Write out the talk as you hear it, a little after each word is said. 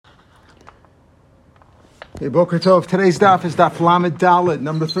Hey, Boker Tov. Today's daf is daf Lamed Dalet,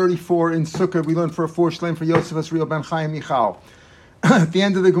 number 34 in Sukkah. We learned for a four shlem for Yosef Asriel Ben Chaim Michal. At the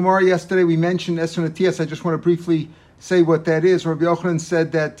end of the Gemara yesterday, we mentioned Esron Atias. I just want to briefly say what that is. Rabbi Yochanan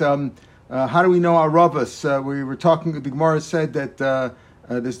said that, how do we know Aravas? We were talking, the Gemara said that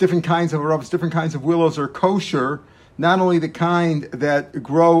there's different kinds of Aravas, different kinds of willows are kosher, not only the kind that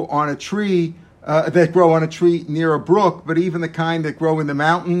grow on a tree, near a brook, but even the kind that grow in the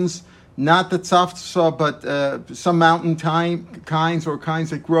mountains. Not the tzaftzah, but some mountain kinds or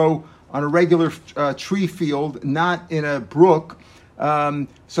kinds that grow on a regular tree field, not in a brook.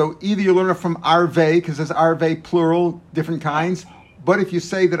 So either you learn it from arvei, because there's arvei plural, different kinds. But if you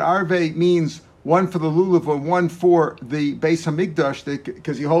say that arvei means one for the lulav or one for the Beis Hamikdash,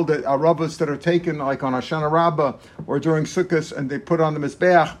 because you hold that aravas that are taken like on Hoshana Rabbah or during Sukkot and they put on the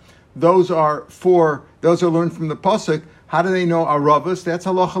mizbeach, those are learned from the pasuk. How do they know Aravas? That's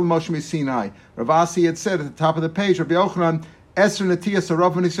halacha Moshe Sinai. Rav Asi had said at the top of the page, Rabbi Yochanan, Esron Atias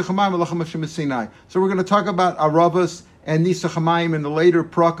Arav Nisachamayim halacha Moshe Sinai. So we're going to talk about Aravas and Nisachamayim in the later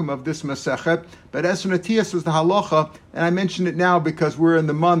prakim of this Masechet. But Esron Atias was the halacha, and I mention it now because we're in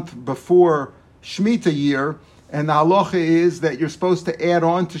the month before Shemitah year, and the halacha is that you're supposed to add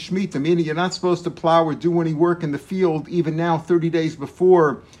on to Shemitah, meaning you're not supposed to plow or do any work in the field even now 30 days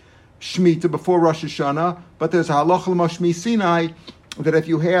before Shemitah, before Rosh Hashanah, but there's a halacha l'Moshe Sinai that if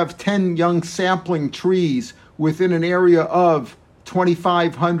you have 10 young sapling trees within an area of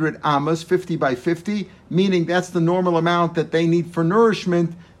 2,500 amas, 50 by 50, meaning that's the normal amount that they need for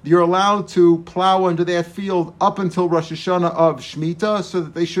nourishment, you're allowed to plow under that field up until Rosh Hashanah of Shemitah so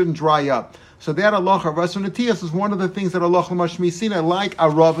that they shouldn't dry up. So that halacha of Esron Atias is one of the things that halacha l'Moshe Sinai, like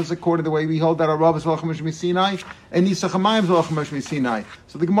Aravas, according to the way we hold that Aravas halacha l'Moshe Sinai, and Nisachamayim halacha l'Moshe Sinai.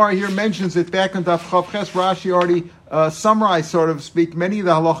 So the Gemara here mentions it back on Daf Chav Ches. Rashi already summarized, sort of speak, many of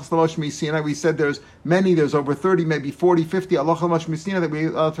the halachas l'Moshe Sinai. We said there's over 30, maybe 40, 50 halacha l'Moshe Sinai that we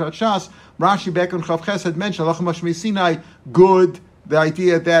throughout Shas. Rashi back on Chav Ches had mentioned halacha l'Moshe Sinai, good. The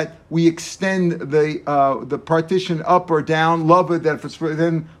idea that we extend the partition up or down, love it, that if it's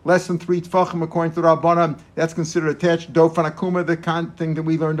within less than 3 tfachim, according to Rabbanan, that's considered attached. Dofan akuma, the thing that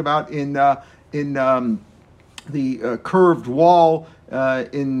we learned about in the curved wall.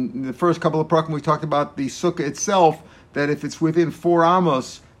 In the first couple of prakim, we talked about the sukkah itself, that if it's within 4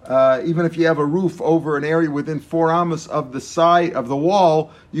 amos, even if you have a roof over an area within 4 amos of the side of the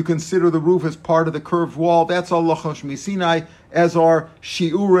wall, you consider the roof as part of the curved wall. That's all L'Moshe Sinai, as are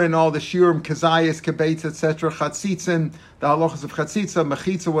shiura and all the shiurim, kazayas, kabeitz, etc., chatzitzin, the halachas of chatzitza,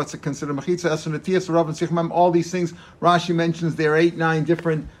 mechitza, what's it considered mechitza, esron atias, rav and sichmam, all these things. Rashi mentions there are 8, 9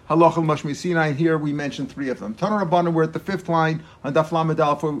 different halachas of L'Moshe Sinai, and here we mentioned 3 of them. Tana Rabbanan, we're at the 5th line on Daf Lamed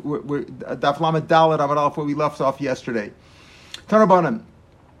Dalet, where we left off yesterday. Tana Rabbanan,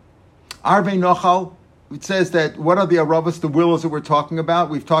 Arvei Nochal, it says that what are the Aravas, the willows that we're talking about?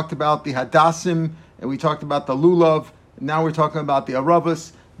 We've talked about the Hadassim, and we talked about the Lulav. Now we're talking about the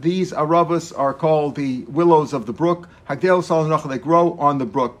Aravas. These Aravas are called the willows of the brook. Hagdel Sal Nochal, they grow on the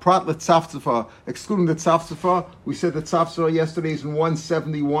brook. Prat Tzaftzfa, excluding the Tzaftzfa. We said that Tzaftzfa yesterday is in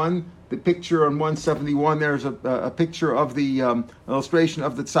 171. The picture on 171, there's a picture of the illustration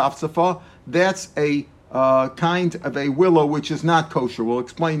of the Tzaftzfa. That's a kind of a willow which is not kosher. We'll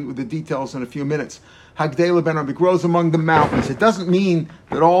explain the details in a few minutes. Hagdela ben Rabbi, grows among the mountains. It doesn't mean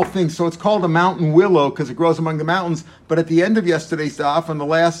that all things, so it's called a mountain willow because it grows among the mountains, but at the end of yesterday's daf, on the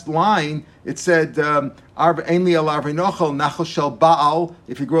last line, it said, Ainli al Arvei Nochal, Nachal Shel Baal,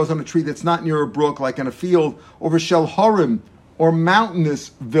 if it grows on a tree that's not near a brook, like in a field, over Shel Horim, or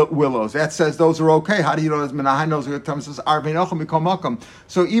mountainous willows. That says those are okay. How do you know this? Menahai knows it says Arvei Nochal Mikol Makom.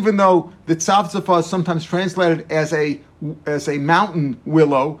 So even though the tzavtzava is sometimes translated as a mountain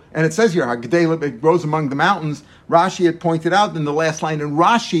willow, and it says here, it grows among the mountains, Rashi had pointed out in the last line in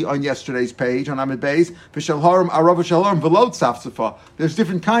Rashi on yesterday's page, on Amid Beis, V'shel Harim, Arava Shel Harim, V'lo tzavtzava. There's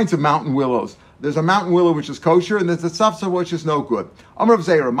different kinds of mountain willows. There's a mountain willow which is kosher, and there's a tzavtzava which is no good. Amar of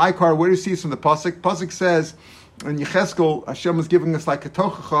Zera, my car, where do you see this from the Pasuk? Pasuk says, in Yecheskel, Hashem was giving us like a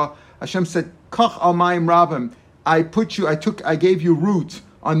tochacha. Hashem said, Kach al mayim rabim. I gave you root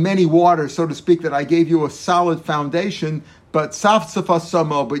on many waters, so to speak, that I gave you a solid foundation, but tzaftzava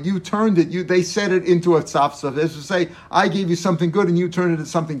samo, but you turned it, they set it into a tzaftzava. As to say, I gave you something good and you turned it into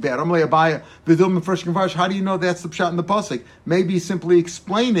something bad. How do you know that's the pshat in the pasuk? Maybe simply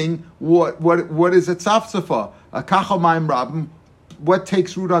explaining what is a tzaftzava. A kachal mayim rabim, what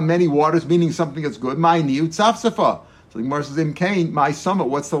takes root on many waters, meaning something that's good. My niu tzaftzava. So the Gemara says, Im Kain, my summer.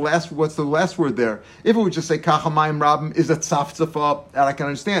 What's the last word there? If it would just say Kachamayim Rabim is a tzafzafa, that I can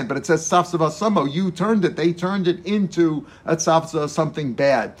understand. But it says tzafzafa samo. You turned it. They turned it into a tzafzafa, something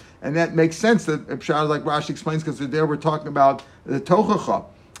bad, and that makes sense. That Pshar, like Rashi explains, because there we're talking about the tochacha.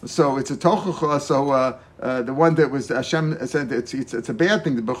 So it's a tochacha. So the one that was Hashem said it's a bad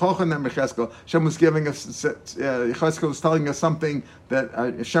thing. The bechochan and Mecheskel. Hashem was giving us. Yecheskel was telling us something that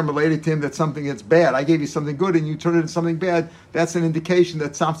Hashem related to him. That's something that's bad. I gave you something good, and you turned it into something bad. That's an indication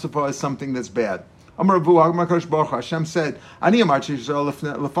that tzafzafa is something that's bad. Hashem said, "Ani amarti Yisrael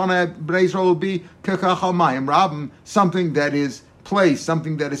lefanai bnei Yisrael will be kekachal mayim rabim," something that is placed,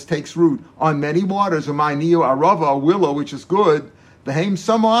 something that takes root on many waters. Umayniu arava, a willow, which is good. The Haim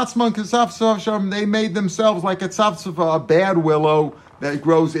Samo Atzman Kasafsaf, they made themselves like a tzafzafa, a bad willow that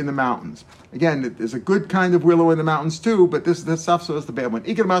grows in the mountains. Again, there's a good kind of willow in the mountains too, but this tzafzafa is the bad one.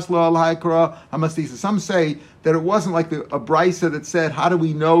 Some say that it wasn't like a brisa that said, how do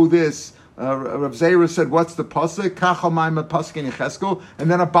we know this? Rav Zera said, what's the pasuk? Kachal ma'im pasuk in Yecheskel. And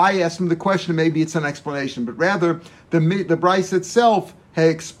then Abai asked him the question, maybe it's an explanation. But rather, the brisa itself had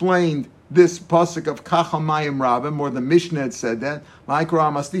explained this pasuk of Kachal Mayim Rabim, or the Mishnah had said that, as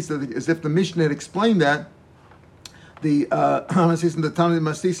if the Mishnah had explained that. The Tan of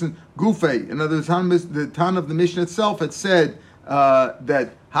Masticin Gufei, in other words, the Tan of the Mishnah itself had said that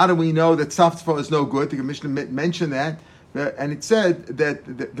how do we know that tzafzafa is no good? The Mishnah mentioned that, and it said that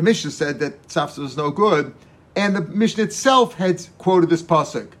the Mishnah said that tzafzafa is no good, and the Mishnah itself had quoted this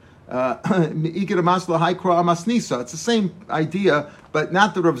pasuk. It's the same idea, but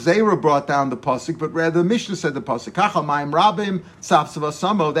not that Rav Zera brought down the pasuk, but rather the Mishnah said the pasuk. Kachal mayim rabim tzafzafa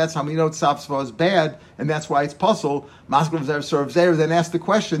samo. That's how we know tzafzafa is bad, and that's why it's puzzle. So Rav Zera then asked the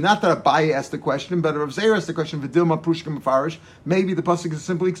question. Not that Abaye asked the question, but Rav Zera asked the question. V'dilma prushkim mefarish. Maybe the pasuk is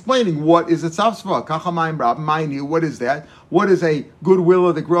simply explaining what is a tzafzafa. Kachal mayim rabim. Ma'inu. What is that? What is a good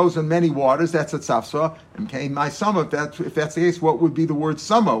willow that grows in many waters? That's a tzafzafa. Okay, my samo. If that's the case, what would be the word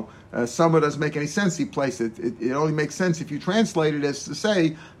samo? Samo doesn't make any sense. He placed it. It only makes sense if you translate it as to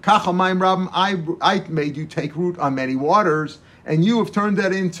say, Kachal mayim rabim, I made you take root on many waters, and you have turned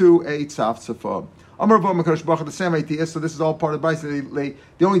that into a tzafzafa. The same idea. So this is all part of the Brisa.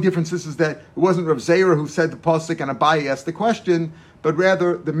 The only difference is that it wasn't Rav Zera who said the pasuk and Abaye asked the question, but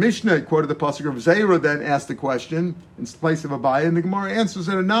rather the Mishnah quoted the pasuk. Rav Zera then asked the question in place of Abaye, and the Gemara answers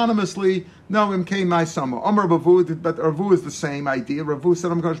it anonymously. No, im came my summer. Amar Ravu, but Ravu is the same idea. Ravu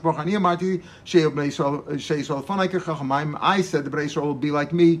said, I said the Bnei Yisrael will be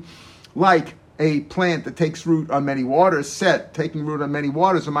like me, like a plant that takes root on many waters, taking root on many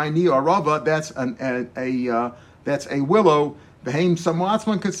waters. That's a willow. They made themselves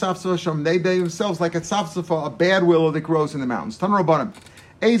like a tzafzafa, a bad willow that grows in the mountains.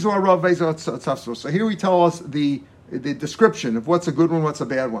 So here we tell us the description of what's a good one, what's a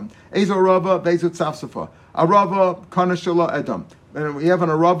bad one. Arava kanashala edam. And we have an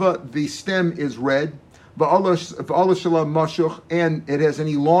arava, the stem is red. And it has an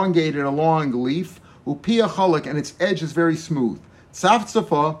elongated, a long leaf. And its edge is very smooth.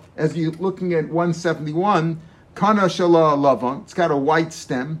 Tzafzafa, as you're looking at 171, kana shala lavan. It's got a white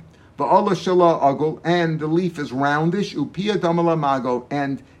stem. Va'ala shala agol, and the leaf is roundish. Upia damala mago,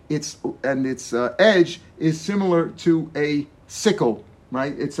 and its edge is similar to a sickle.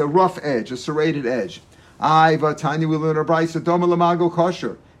 Right? It's a rough edge, a serrated edge. Tanya will learn a brisa damala mago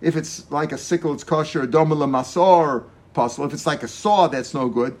kosher. If it's like a sickle, it's kosher. Domala masor possible. If it's like a saw, that's no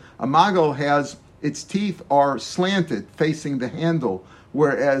good. A magal has its teeth are slanted, facing the handle,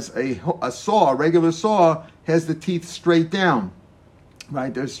 whereas a saw, a regular saw, has the teeth straight down.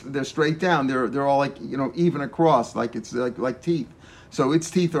 Right? They're straight down. They're all like even across, like it's like teeth. So its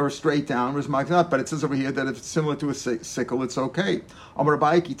teeth are straight down, whereas magal's not. But it says over here that if it's similar to a sickle, it's okay. Amar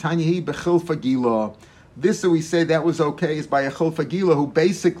Abaye tanyahi bechilfa gila. This that we say that was okay is by a chilfa gila, who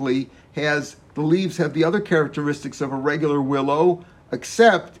basically has the leaves have the other characteristics of a regular willow,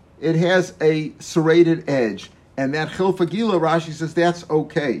 except it has a serrated edge. And that chilfa gila, Rashi says that's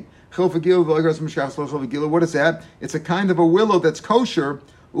okay. Chilfa gila, what is that? It's a kind of a willow that's kosher,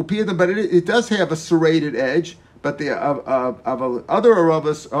 but it does have a serrated edge. But the other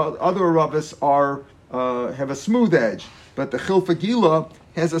aravas are have a smooth edge. But the chilfa gila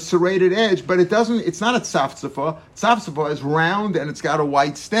has a serrated edge, but it's not a tzafzafa. Tzafzafa is round and it's got a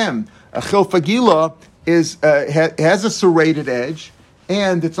white stem. A chilfa gila has a serrated edge,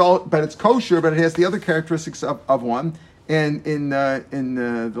 and it's kosher, but it has the other characteristics of one. And in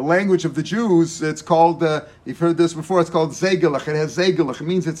the language of the Jews, it's called, you've heard this before, it's called zegelach. It has zegelach. It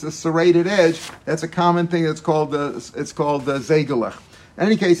means it's a serrated edge. That's a common thing. It's called zegelach. In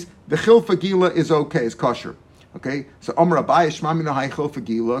any case, the chilfa gila is okay, it's kosher. Okay, so Omer Abaye Shma Min Haichel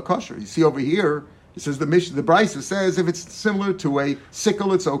Fagila kosher. You see over here, it says the Brisa says if it's similar to a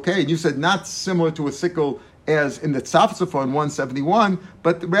sickle, it's okay. And you said not similar to a sickle as in the Tzaftzafah in 171,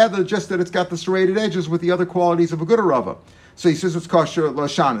 but rather just that it's got the serrated edges with the other qualities of a good arava. So he says it's kosher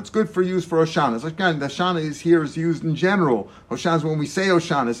l'Hoshana. It's good for use for Hoshanas. Again, the Hoshana is used in general. Hoshanas, when we say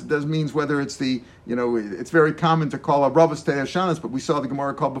Hoshanas, it does means whether it's it's very common to call a Ravas today Hoshanas, but we saw the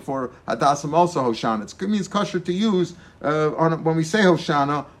Gemara called before Hadassah also Hoshana. It means kosher to use when we say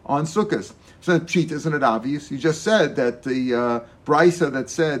Hoshana on Sukkot. So Pshit, isn't it obvious? You just said that the Brisa that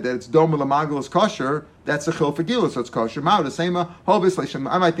said that it's Dom L'Magel is kosher, that's a Chil Fagila, so it's kosher. Mao, the same I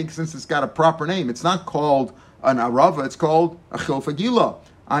might think since it's got a proper name, it's not called an Arava, it's called a Chil Fagila.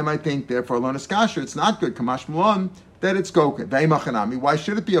 I might think, therefore, Lonis Kasher, it's not good, Kamash Malon, that it's Goken. Ve'imachanami. Why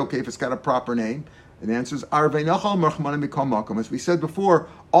should it be okay if it's got a proper name? And the answer is, Arvei Nachal Merchmanim Mikol Makom. As we said before,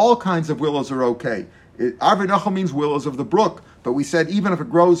 all kinds of willows are okay. Arvei Nachal means willows of the brook, but we said even if it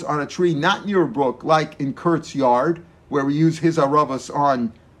grows on a tree not near a brook, like in Kurt's yard, where we use his Aravas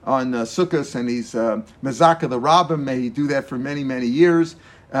on Sukkos, and he's Mezaka the Rabbim, may he do that for many, many years,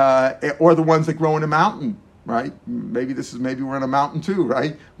 or the ones that grow in a mountain. Right? Maybe we're in a mountain too,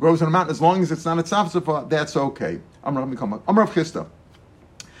 right? Grows in a mountain, as long as it's not a tzaftzafah, that's okay. Amar Rav Chisda.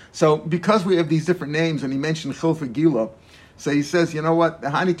 So because we have these different names, and he mentioned Chil Fagila, so he says, you know what? The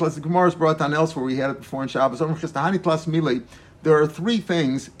Hani Klas, the Gemara is brought down elsewhere. We had it before in Shabbos. Amar Chisda, Hani Klas Mili. There are three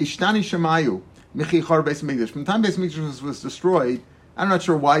things. Ishtani Shemayu, Michi Char Beis Mikdash. From the time Beis Mikdash was destroyed, I'm not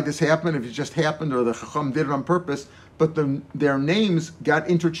sure why this happened, if it just happened or the Chacham did it on purpose, but their names got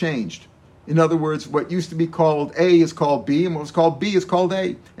interchanged. In other words, what used to be called A is called B, and what was called B is called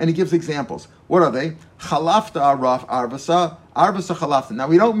A. And he gives examples. What are they? Chalafta araf arvasa, arvasa chalafta. Now,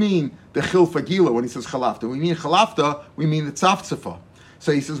 we don't mean the chil fagila when he says chalafta. We mean chalafta, we mean the tzaftzafah.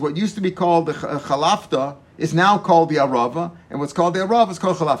 So he says what used to be called the chalafta is now called the arava, and what's called the arava is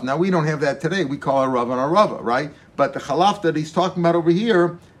called chalafta. Now, we don't have that today. We call arava an arava, right? But the chalafta that he's talking about over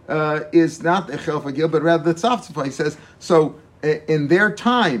here is not the chil fagila, but rather the tzaftzafah. He says, so in their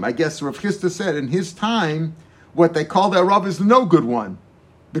time, I guess Rav Chisda said, in his time, what they called the Arav is the no good one,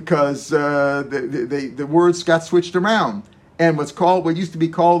 because the words got switched around, and what used to be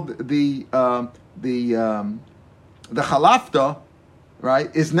called the Chalafta,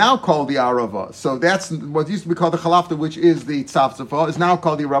 right, is now called the Arava. So that's what used to be called the Chalafta, which is the Tzaftzafah, is now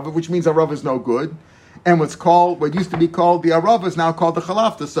called the Arava, which means Arava is no good, and what used to be called the Arava is now called the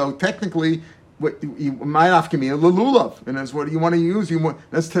Chalafta. So technically, my nafkamina lulav, and that's what you want to use.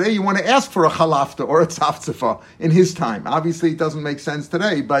 That's today. You want to ask for a chalafta or a tzaftzafah in his time. Obviously, it doesn't make sense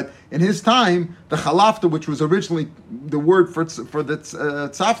today, but in his time, the chalafta, which was originally the word for the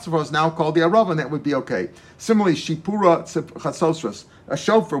tzaftzafah, is now called the arava, and that would be okay. Similarly, shipura chatzosras, a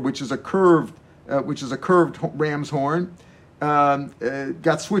shofar, which is a curved ram's horn,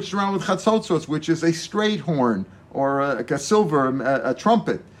 got switched around with chatzosras, which is a straight horn or a silver a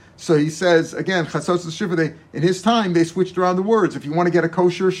trumpet. So he says, again, chatzos shiva, in his time, they switched around the words. If you want to get a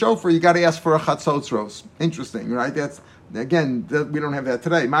kosher shofar, you got to ask for a chatzos. Interesting, right? We don't have that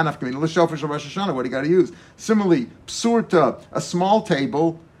today. Manaf kamin, l'shofar shel Rosh Hashanah, what do you got to use? Similarly, psurta, a small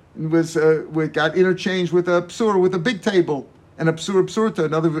table, got interchanged with a psur, with a big table. And a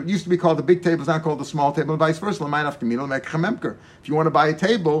psurta, it used to be called the big table, it's not called the small table, and vice versa. If you want to buy a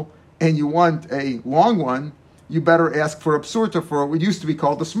table and you want a long one, you better ask for a psurta for what used to be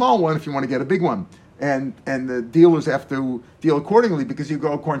called the small one if you want to get a big one. And the dealers have to deal accordingly, because you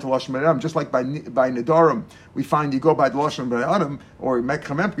go according to Lashon B'nei Adam. Just like by Nedarim, we find you go by the Lashon B'nei Adam or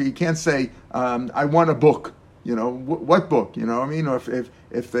Mekhamemka, you can't say, I want a book. What book? You know what I mean? Or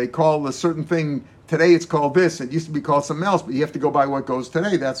if they call a certain thing, today it's called this, it used to be called something else, but you have to go by what goes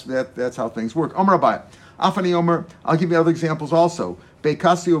today. That's how things work. Omer Abai. Afani Omer, I'll give you other examples also.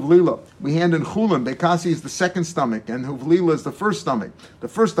 Bekasi Uvlila. We hand in Chulin. Bekasi is the second stomach, and Uvlila is the first stomach. The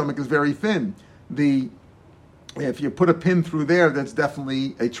first stomach is very thin. If you put a pin through there, that's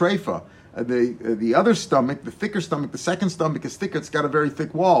definitely a treifa. The other stomach, the thicker stomach, the second stomach is thicker. It's got a very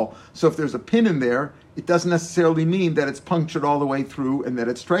thick wall. So if there's a pin in there, it doesn't necessarily mean that it's punctured all the way through and that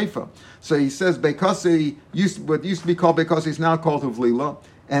it's treifa. So he says Bekasi, what used to be called Bekasi is now called Uvlila,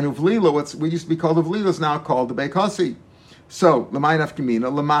 and Uvlila, what used to be called Uvlila, is now called the Bekasi. So, if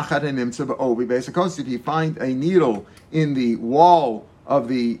you find a needle in the wall of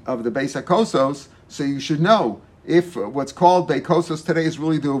the Beis HaKosos, so you should know if what's called Beikosos today is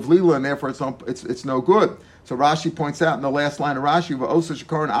really the Uvlila, and therefore it's no good. So Rashi points out in the last line of Rashi,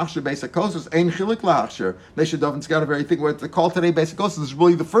 they should have got a very thick. What they call today Beis HaKosos is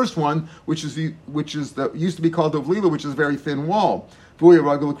really the first one, which used to be called the Uvlila, which is a very thin wall.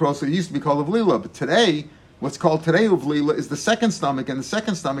 It used to be called Uvlila, but today What's called today uvlila is the second stomach, and the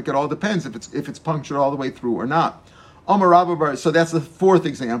second stomach, it all depends if it's punctured all the way through or not. So that's the fourth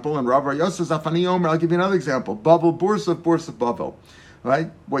example. And Rav Yosef Zafani Omer, I'll give you another example. Bavel Bursaf Bavel. Right?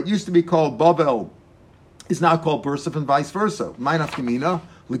 What used to be called Bavel is now called Bursaf, and vice versa. Ma'inaf Gemina,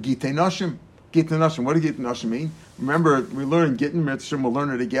 Legite Nashim. Gittin Nashim. What does Gittin Nashim mean? Remember, we learned Gittin, Mitzvah, we'll learn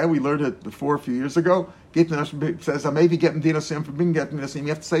it again. We learned it before a few years ago. Gittin Nashim says, maybe Gittin Dinasim for being Gittin Dinasim. You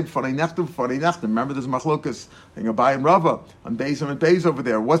have to say B'fanei Nechtem, B'fanei Nechtem. Remember, there's Machlokas, Abai and Rava, on Beis and Beis over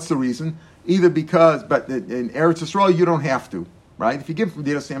there. What's the reason? Either because, but in Eretz Yisrael, you don't have to, right? If you give from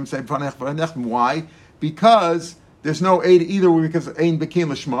Dinasim, say B'fanei Nechtem. Why? Because there's no aid either, because Ein Bekin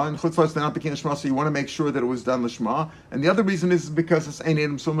Lishma, and Chutz La'Aretz they're not Bekin Lishma, so you want to make sure that it was done Lishma. And the other reason is because it's Ein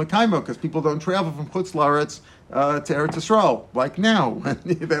Edom Sul Mekaimo, because people don't travel from Chutz La'Aretz to Eretz Yisrael, like now.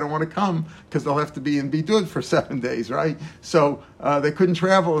 They don't want to come, because they'll have to be in Bidud for 7 days, right? So they couldn't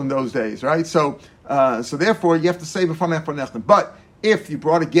travel in those days, right? So therefore, you have to say B'fanei Nechtem. But if you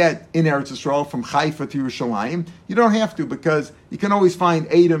brought a get in Eretz Yisrael from Haifa to Yerushalayim, you don't have to, because you can always find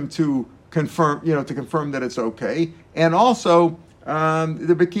Edom to confirm that it's okay, and also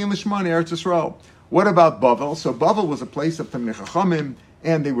the Bekin Lishma in Eretz Yisrael. What about Bavel? So Bavel was a place of Talmidei Chachamim,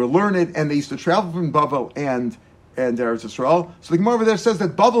 and they were learned, and they used to travel from Bavel and Eretz Yisrael. So the Gemara over there says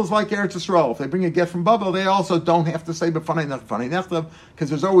that Bavel is like Eretz Yisrael. If they bring a get from Bavel, they also don't have to say B'fanei Nechtem, because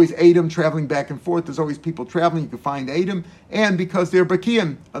there's always Edom traveling back and forth. There's always people traveling. You can find Edom, and because they're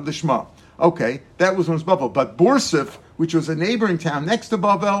Bekiim of the Shema. Okay, that was when it was Bavel. But Borsif, which was a neighboring town next to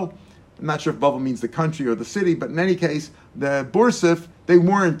Bavel, I'm not sure if Bavel means the country or the city, but in any case, the Bursif, they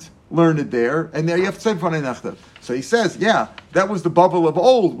weren't learned there, and there you have to say B'fanei Nechtem. So he says, yeah, that was the Bavel of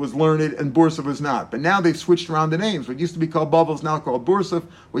old was learned, and Bursif was not. But now they've switched around the names. What used to be called Bavel is now called Bursif.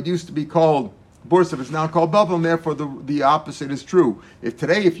 What used to be called Bursif is now called Bavel, and therefore the opposite is true. If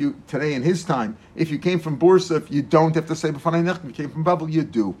today in his time, if you came from Bursif, you don't have to say B'fanei Nechtem. If you came from Bavel, you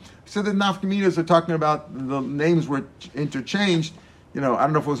do. So the Nafkaminas are talking about the names were interchanged. I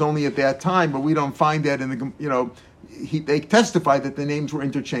don't know if it was only at that time, but we don't find that in the, they testified that the names were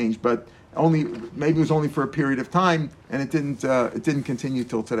interchanged, but maybe it was only for a period of time, and it didn't continue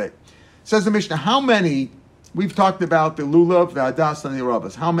till today. Says the Mishnah, how many, we've talked about the lulav, the hadas, and the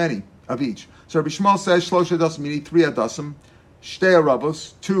arabas, how many of each? So Rabbi Shmuel says, shlosh hadasim, meaning 3 hadasim, shtei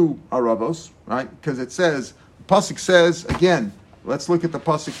arabos, 2 arabos, right? Because it says, the pasuk says, again, let's look at the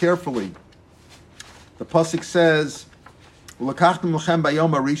pasuk carefully. The pasuk says, L'kachtem lechem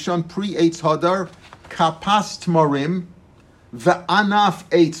bayom harishon pri eitz hadar kapas tmarim ve'anaf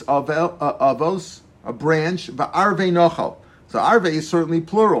eitz avos, a branch, ve'arvei nochal. So arvei is certainly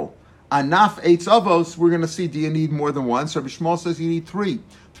plural. Anaf eitz avos, we're going to see, do you need more than one? So Rabbi Shmuel says you need 3.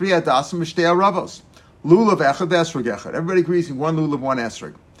 3 hadasim v'shtei aravos. Lulav echad, esrog echad. Everybody agrees in 1 lulav, 1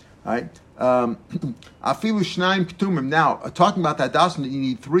 esrog. Right? Afilu shnaim k'tumim. Now, talking about the hadasim that you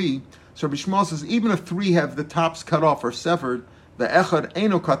need 3, so Rabbi Shmuel says, even if 3 have the tops cut off or severed, the echad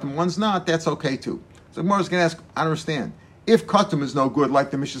ain't no katum, one's not, that's okay too. So Gemara is going to ask, I understand. If katum is no good,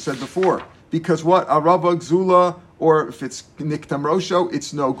 like the Mishnah said before, because what? Arava, Gzula, or if it's Niktam Rosho,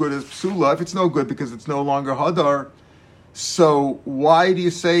 it's no good as Psula. If it's no good because it's no longer Hadar, so why do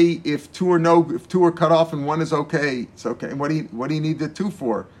you say if 2 are cut off and 1 is okay, it's okay? And what do you need the 2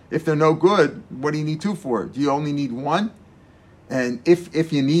 for? If they're no good, what do you need 2 for? Do you only need 1? And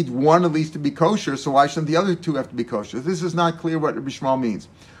if you need 1 at least to be kosher, so why shouldn't the other 2 have to be kosher? This is not clear what Rabbi Shmuel means.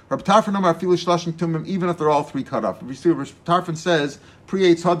 Rabbi Tarfon Amar Afilu Shlashim Tumim, even if they're all 3 cut off. Rabbi Tarfon says Pri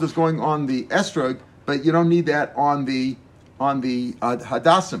Eitz Had is going on the estrog, but you don't need that on the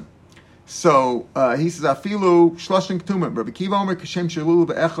hadasim. So he says Afilu Shlashim Tumim. Rabbi Kiva Omer Kashem Shelulav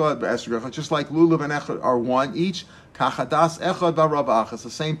Echad Estrog, just like lulav and echad are 1 each. Kachadas Echad VaRava Achas. The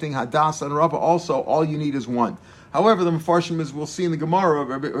same thing. Hadas and Rava also. All you need is 1. However, the Mefarshim, as we'll see in the Gemara,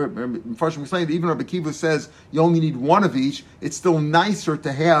 Mefarshim explained that even Rabbi Kiva says you only need 1 of each. It's still nicer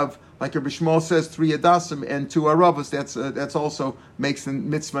to have, like Rabbi Shmuel says, 3 hadasim and 2 aravas. That's also makes the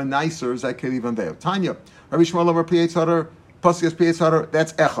mitzvah nicer. As I could even there. Tanya, Rabbi Shmuel over Pri Eitz Hadar, Pasuk Pri Eitz Hadar.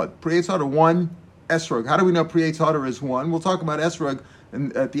 That's echad. Pri Eitz Hadar 1 esrog. How do we know Pri Eitz Hadar is 1? We'll talk about esrog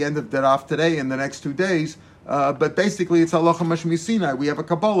at the end of that off today in the next 2 days. But basically, it's halacha mashmi Sinai. We have a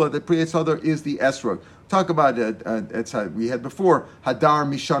Kabbalah that Pri Eitz Hadar is the esrog. Talk about it. We had before Hadar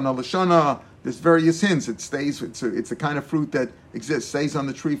Mishana Lashana. There's various hints. It stays. It's a kind of fruit that exists, stays on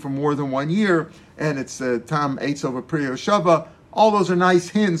the tree for more than 1 year, and it's Tam Eitz over Pri Shava. All those are nice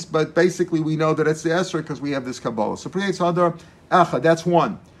hints, but basically we know that it's the esrog because we have this Kabbalah. So Pri Eitz Hadar Echad. That's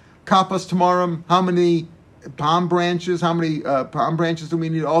 1. Kapas Tamarim. How many palm branches? How many palm branches do we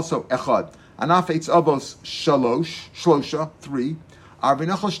need? Also Echad. Anaf Eitz Avos Shlosha 3. Arvei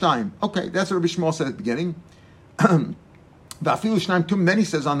Nechel Shtayim. Okay, that's what Rabbi Shmuel said at the beginning. Then he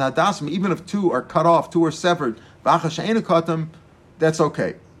says on the Hadasim, even if two are cut off, two are severed, that's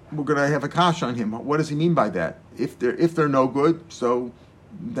okay. We're going to have a kasha on him. What does he mean by that? If they're no good, so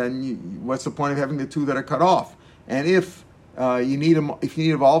then what's the point of having the two that are cut off? And if you need them, if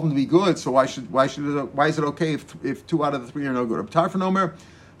you need all of them to be good, so why is it okay if two out of the three are no good? Reb Tarfon Omer,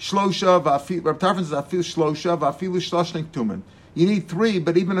 Shlosha Reb Tarfon says Afil Shlosha v'Afilu Shloshnik Tumen. You need three,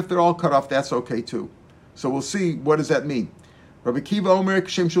 but even if they're all cut off, that's okay too. So we'll see, what does that mean? Rabbi Kiva Omer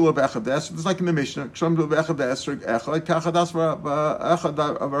Kshem Shulav Echad. That's like in the Mishnah. Kshem Shulav Echad Esrog Echad Kachadas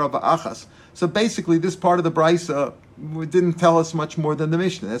Echad Achas. So basically, this part of the Brisa didn't tell us much more than the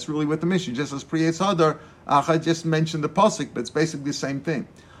Mishnah. That's really what the Mishnah just as Pri Eitz Hadar Achad just mentioned the pasuk, but it's basically the same thing.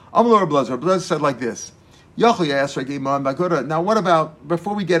 Amalor Blazer. Blazer said like this. Now, what about,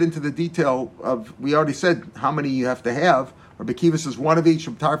 before we get into the detail of, we already said how many you have to have. Rabbi Kiva says one of each.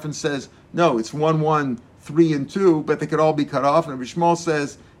 Rabbi Tarfon says, no, it's 1, 1, 3, and 2, but they could all be cut off. And Rabbi Shmuel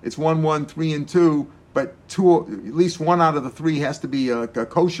says it's 1, 1, 3, and 2, but two, at least one out of the three has to be a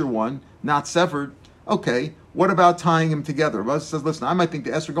kosher one, not severed. Okay, what about tying them together? Rabbi says, listen, I might think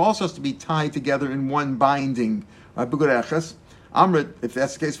the esrog also has to be tied together in one binding. Amrit, if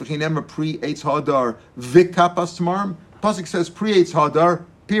that's the case, v'chinemra pre eitz hadar v'kapas tamarim. Pasuk says pre eitz hadar,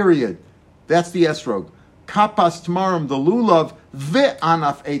 period. That's the esrog. Kapas tamarim, the lulav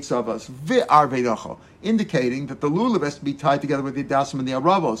v'anaf eitz avas v'arvei nechel, indicating that the lulav has to be tied together with the dasim and the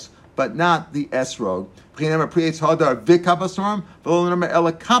aravos, but not the esrog. V'chinemra pre eitz hadar v'kapas tamarim v'lo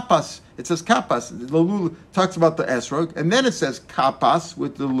ela kapas. It says kapas. The lulav talks about the esrog, and then it says kapas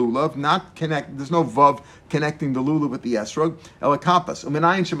with the lulav, not connect. There's no vav connecting the lulav with the esrog. Ela kapas.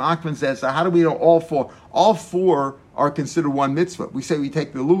 Umenayin Shem Achman says, so how do we know all four? All four are considered one mitzvah. We say we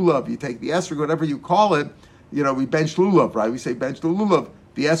take the lulav, you take the esrog, whatever you call it. You know, we bench lulav, right? We say bench the lulav.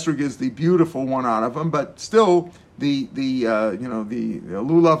 The esrog is the beautiful one out of them, but still the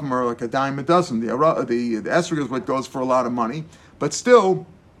lulav are like a dime a dozen. The esrog is what goes for a lot of money, but still,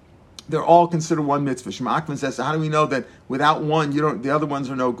 they're all considered one mitzvah. Shema Achman says, so how do we know that without one, the other ones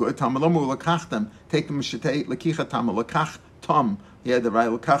are no good? Tamalomu lakach them. Take them shetei lakicha tam lakach tam. Yeah, the right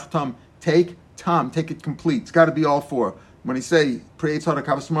lakach tam. Take tam. Take it complete. It's got to be all four. When he say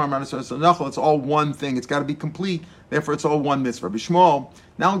it's all one thing. It's got to be complete. Therefore, it's all one mitzvah. Bishmol.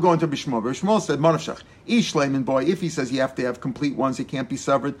 Now we'll go into Bishmol. Bishmol said, Manavshach, ish leiman boy. If he says you have to have complete ones, he can't be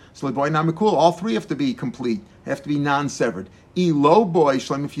severed. So boy, namikul. All three have to be complete. Have to be non-severed. Elo boy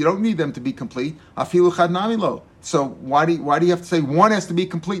shlem. If you don't need them to be complete, afilu chad namilo. So why do you have to say one has to be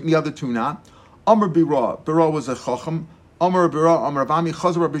complete and the other two not? Amr Bira. Bira was a chacham. Amr Bira. Amr Avami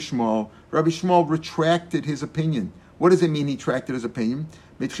Chazar Rabbi Shmuel. Rabbi Shmuel retracted his opinion. What does it mean he retracted his opinion?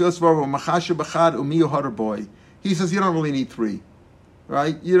 He says you don't really need three,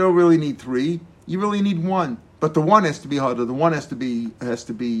 right? You don't really need three. You really need one, but the one has to be harder. The one has to be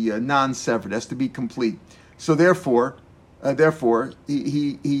non-severed, has to be complete. So therefore,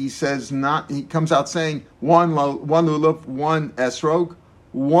 he says not. He comes out saying one lulav, one esrog,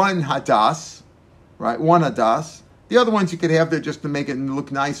 one hadas, right? One hadas. The other ones you could have there just to make it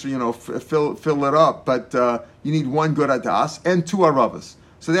look nicer, fill it up. But you need one good hadas and two aravas.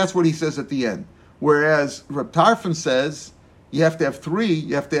 So that's what he says at the end. Whereas Reb Tarfon says you have to have three.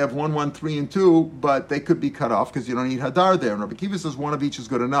 You have to have 1, 1, 3, and 2, but they could be cut off because you don't need hadar there. And Rabbi Kiva says one of each is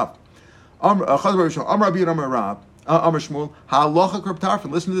good enough. Amr Rabbi Amr Rab. Amr Shmuel, halacha Reb Tarfon.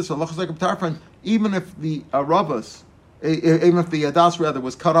 Listen to this. Halacha like Reb Tarfon. Even if the aravas, even if the hadas rather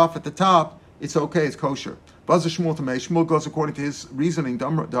was cut off at the top, it's okay. It's kosher. Baz Shmuel to me. Shmuel goes according to his reasoning.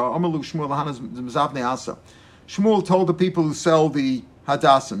 Shmuel told the people who sell the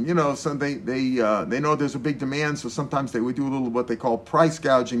hadassim, so they know there's a big demand, so sometimes they would do a little what they call price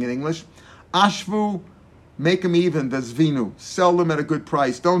gouging in English. Ashvu, make them even. The zvinu, sell them at a good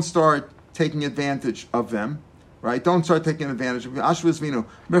price. Don't start taking advantage of them. Right? Don't start taking advantage of them. Ashvu zvinu,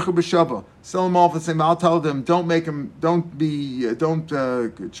 mirchu b'shava, sell them all for the same. I'll tell them, don't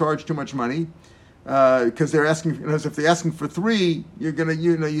charge too much money. Because they're asking, if they're asking for three, you're gonna,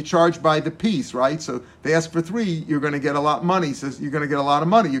 you charge by the piece, right? So they ask for three, you're gonna get a lot of money. Says you're gonna get a lot of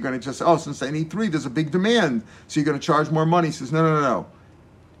money. You're gonna just say, since I need three, there's a big demand, so you're gonna charge more money. Says no.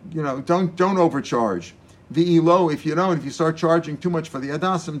 Don't overcharge. Ve'ilo, if you start charging too much for the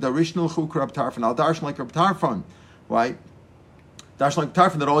adasim, darishnul chuk Reb Tarfon. I'll darshan like Reb Tarfon, right? Darshan like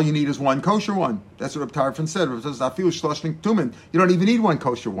Tarfon that all you need is one kosher one. That's what Reb Tarfon said. Reb says afil shloshnik tumen. You don't even need one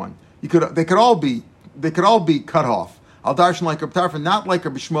kosher one. They could all be cut off. Al darshan like Reb Tarfon, not like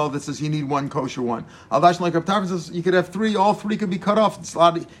Reb Shmuel that says you need one kosher one. Al darshan like Reb Tarfon says you could have three. All three could be cut off. It's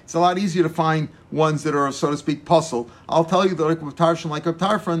a lot easier to find ones that are, so to speak, puzzle. I'll tell you that like Reb Tarfon, like Reb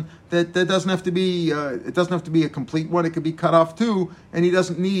Tarfon, that doesn't have to be. It doesn't have to be a complete one. It could be cut off too, and he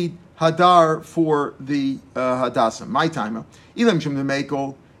doesn't need hadar for the hadassah. My timer. Elam Shem the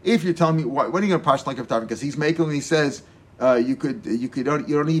Mekel. If you're telling me what are you going to pass like Reb Tarfon? Because he's Mekel and he says. You don't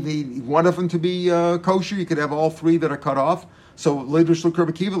even need one of them to be kosher. You could have all three that are cut off. So later Reb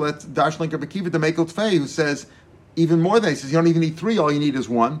Akiva, let's dash like Reb Akiva to Mekel Tfei, who says even more than he says you don't even need three. All you need is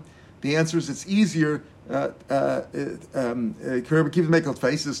one. The answer is it's easier. Reb Akiva Mekel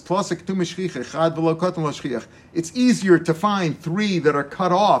Tfei says it's easier to find three that are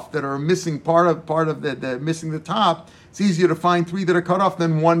cut off that are missing part of the missing the top. It's easier to find three that are cut off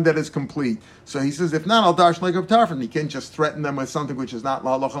than one that is complete. So he says, if not, I'll dash like Reb Tarfon. You can't just threaten them with something which is not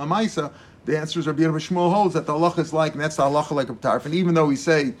la halacha l'maisa. The answer is Rabbi Shmuel holds that the halacha is like, and that's the halacha like Reb Tarfon. Even though we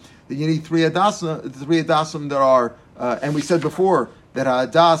say that you need three hadasim that are, and we said before that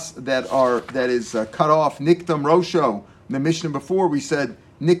hadas that is cut off nikdam rosho. In the Mishnah before we said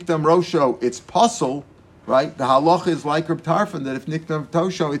nikdam rosho, it's puzzle, right? The halacha is like Reb Tarfon that if nikdam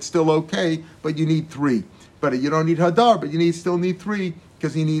rosho, it's still okay, but you need three. But you don't need hadar, but you still need three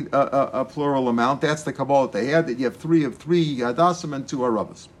because you need a plural amount. That's the Kabbalah that they had, that you have three hadasim and two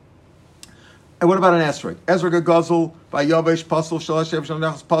arabas. And what about an esrog? Esrog a guzzle by yavesh pasul shalash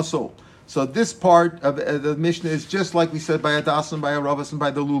evshanachas pasul. So this part of the Mishnah is just like we said by hadasim, by arabas, and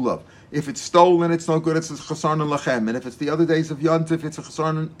by the lulav. If it's stolen, it's no good. It's a chasarn and lachem. And if it's the other days of yontif, it's a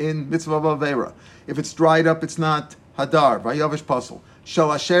chasarn in mitzvah avera. If it's dried up, it's not hadar by yavesh pasul.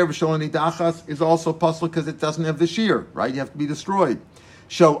 Shal asher v'shal nidachas is also puzzle because it doesn't have the shear, right? You have to be destroyed.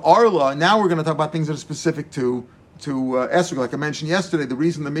 Shal arla. Now we're going to talk about things that are specific to esrog. Like I mentioned yesterday, the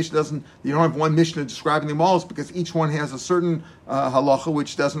reason the Mishnah you don't have one Mishnah describing them all is because each one has a certain halacha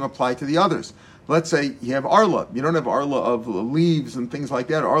which doesn't apply to the others. Let's say you have arla. You don't have arla of leaves and things like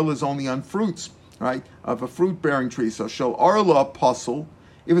that. Arla is only on fruits, right? Of a fruit-bearing tree. So shal arla puzzle.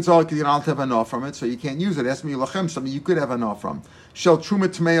 If it's all because you don't have enough from it, so you can't use it. Esmi lachem, something you could have enough from. Shel truma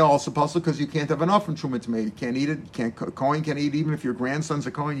tmei also possible because you can't have enough from truma tmei. You can't eat it. Kohen can't eat it. Even if your grandson's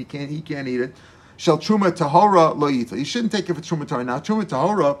a Kohen, he can't eat it. Shel truma tahora lo yita. You shouldn't take it for truma tahora. Now truma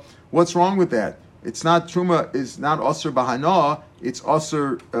tahora, what's wrong with that? It's not truma is not osir bahana. It's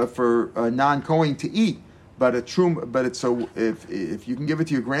osir for non-Kohen to eat. But a truma, but it's so if you can give it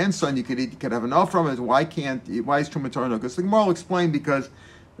to your grandson, you could have enough from it. Why is truma tahora no? Because the Gemara will explain because.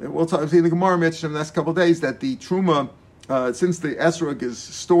 We'll talk. See the Gemara mentioned in the next couple of days that the truma, since the esrog is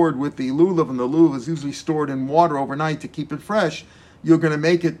stored with the lulav, and the lulav is usually stored in water overnight to keep it fresh, you're going to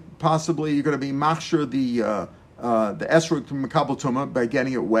make it possibly. You're going to be machshir the esrog from makabel tuma by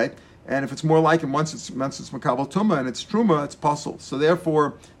getting it wet, and if it's more like it once it's makabel tuma and it's truma, it's puzzle. So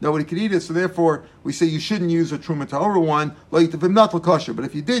therefore, nobody could eat it. So therefore, we say you shouldn't use a truma tahora one. Not kosher, but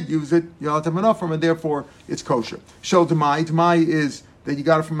if you did use it, you'll have to have enough from it. Therefore, it's kosher. Shel demai. Demai is that you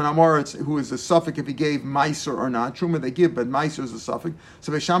got it from an Amoritz who is a suffix if he gave Meiser or not. Truma they give, but Meiser is a suffix.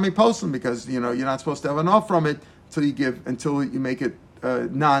 So Veshami Poslim, because you're not supposed to have enough from it until you make it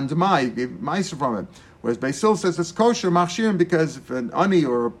non-demai, you give Meiser from it. Whereas Basil says it's kosher machshirim because if an ani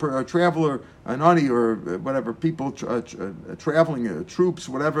or a traveler, an ani or whatever people traveling troops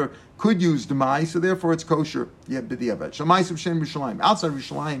whatever could use demai, so therefore it's kosher. Yeah, b'diavad. Shamais v'shem Yerushalayim. Outside of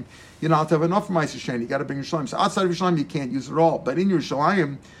Yerushalayim, you don't have to have enough for Ma'aser Shen. You got to bring Yerushalayim. So outside of Yerushalayim, you can't use it at all. But in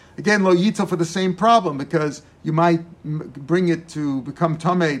Yerushalayim, again, lo yitzel for the same problem because you might bring it to become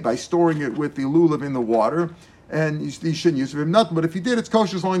tamei by storing it with the lulav in the water. And you shouldn't use it. Nothing, but if you did, it's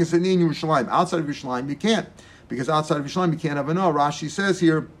kosher as long as it's in Yerushalayim. Outside of Yerushalayim, you can't, because outside of Yerushalayim you can't have enough. Rashi says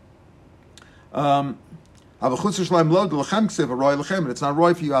here, and it's not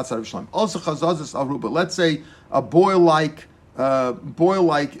roy for you outside of Yerushalayim. Also chazazis aruba. Let's say a boil like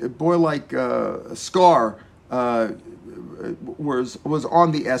scar was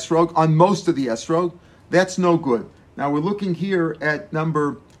on the esrog, on most of the esrog. That's no good. Now we're looking here at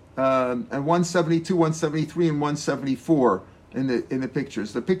number. And 172, 173, and 174 in the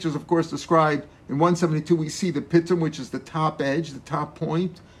pictures. The pictures, of course, describe in 172 we see the pitum, which is the top edge, the top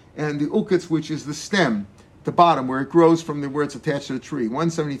point, and the ukitz, which is the stem, the bottom, where it grows from where it's attached to the tree.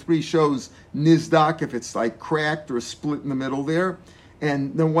 173 shows nizdak, if it's like cracked or split in the middle there.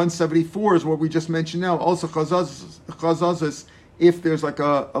 And then 174 is what we just mentioned now. Also chazazis, if there's like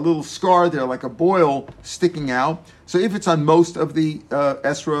a little scar there, like a boil sticking out. So if it's on most of the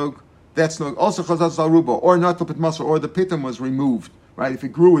esrog, that's no. Also chazaz aruba, or not the pit muscle, or the pitum was removed. right? If it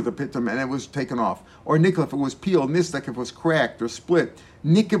grew with a pitum and it was taken off. Or nikkel, if it was peeled, nistak, if it was cracked or split.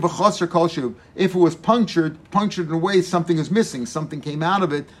 Nikkel v'chaser kolshu, if it was punctured in a way something is missing, something came out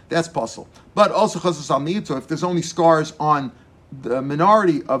of it, that's puzzle. But also chasas al mi'ito, if there's only scars on the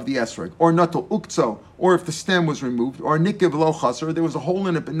minority of the esrog, or nato ukzo, or if the stem was removed, or nikiv lo chaser, there was a hole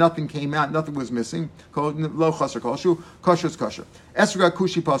in it but nothing came out, nothing was missing, lo chaser kolshu, kosher is kosher. Esrog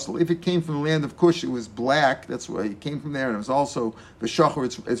kushi pastel, if it came from the land of Kush, it was black, that's why it came from there, and it was also, the shachar,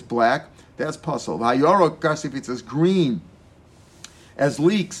 it's black, that's pastel. Hayorok, if it's as green as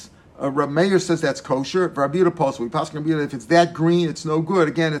leeks, Rab Meir says that's kosher. Rabbi Yehuda pastel, we pass Rabbi Yehuda, if it's that green, it's no good.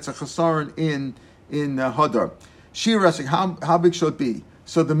 Again, it's a chasaron in hadar. Shir resting, how big should it be?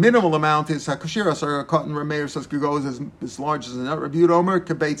 So the minimal amount is hakashira. Our cotton Rameir says could go as large as a nut. Rabbi Yehuda Omer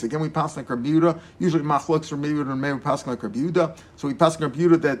kabeitz. Again, we pass like Rabbi Yehuda. Usually machlokes Rabbi Yehuda and Rameir pass like Rabbi Yehuda. So we pass like Rabbi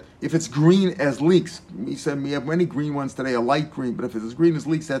Yehuda that if it's green as leeks, he said we have many green ones today, a light green, but if it's as green as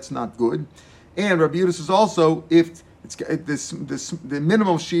leeks, that's not good. And Rabbi Yehuda says also if the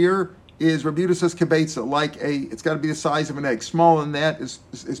minimum shear is Rabbi Yehuda says kibetza, it's got to be the size of an egg. Smaller than that is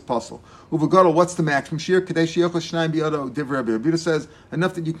puzzle. Uvagadol, what's the maximum shear? Kadesh yochel shnayim biyado divrei Rabbi Yehuda says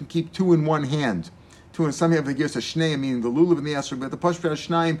enough that you can keep two in one hand. Two, and some have the gears of shnayim, meaning the lulav and the esrog, but the pashpeh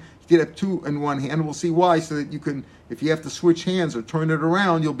shnayim, you get up two in one hand. We'll see why, so that you can, if you have to switch hands or turn it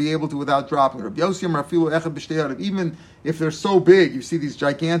around, you'll be able to without dropping it. Even if they're so big, you see these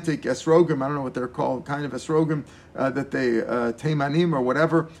gigantic esrogim, I don't know what they're called, kind of esrogim, that they, teimanim or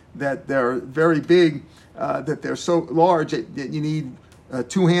whatever, that they're very big, that they're so large that you need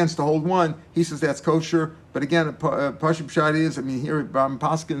two hands to hold one. He says that's kosher. But again, Pashut Pshat is, here Ram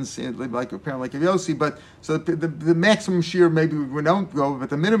Paskins, like apparently like Yossi, but so the maximum shear maybe we don't go, but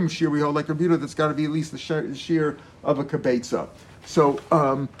the minimum shear we hold like Rabbi Yehuda, that's got to be at least the shear of a kibetza. So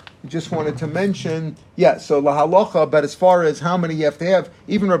just wanted to mention, so la halacha, but as far as how many you have to have,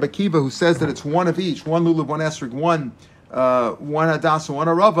 even Rabbi Kiva, who says that it's one of each, one lulav, one esrog, one hadassah, one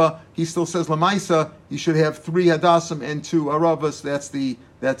arava, he still says lamaisa, you should have 3 hadassim and 2 aravas. That's the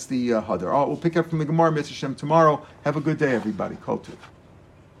hadar. We'll pick up from the Gemara Mitzvah Shem tomorrow. Have a good day, everybody. Kol tuv.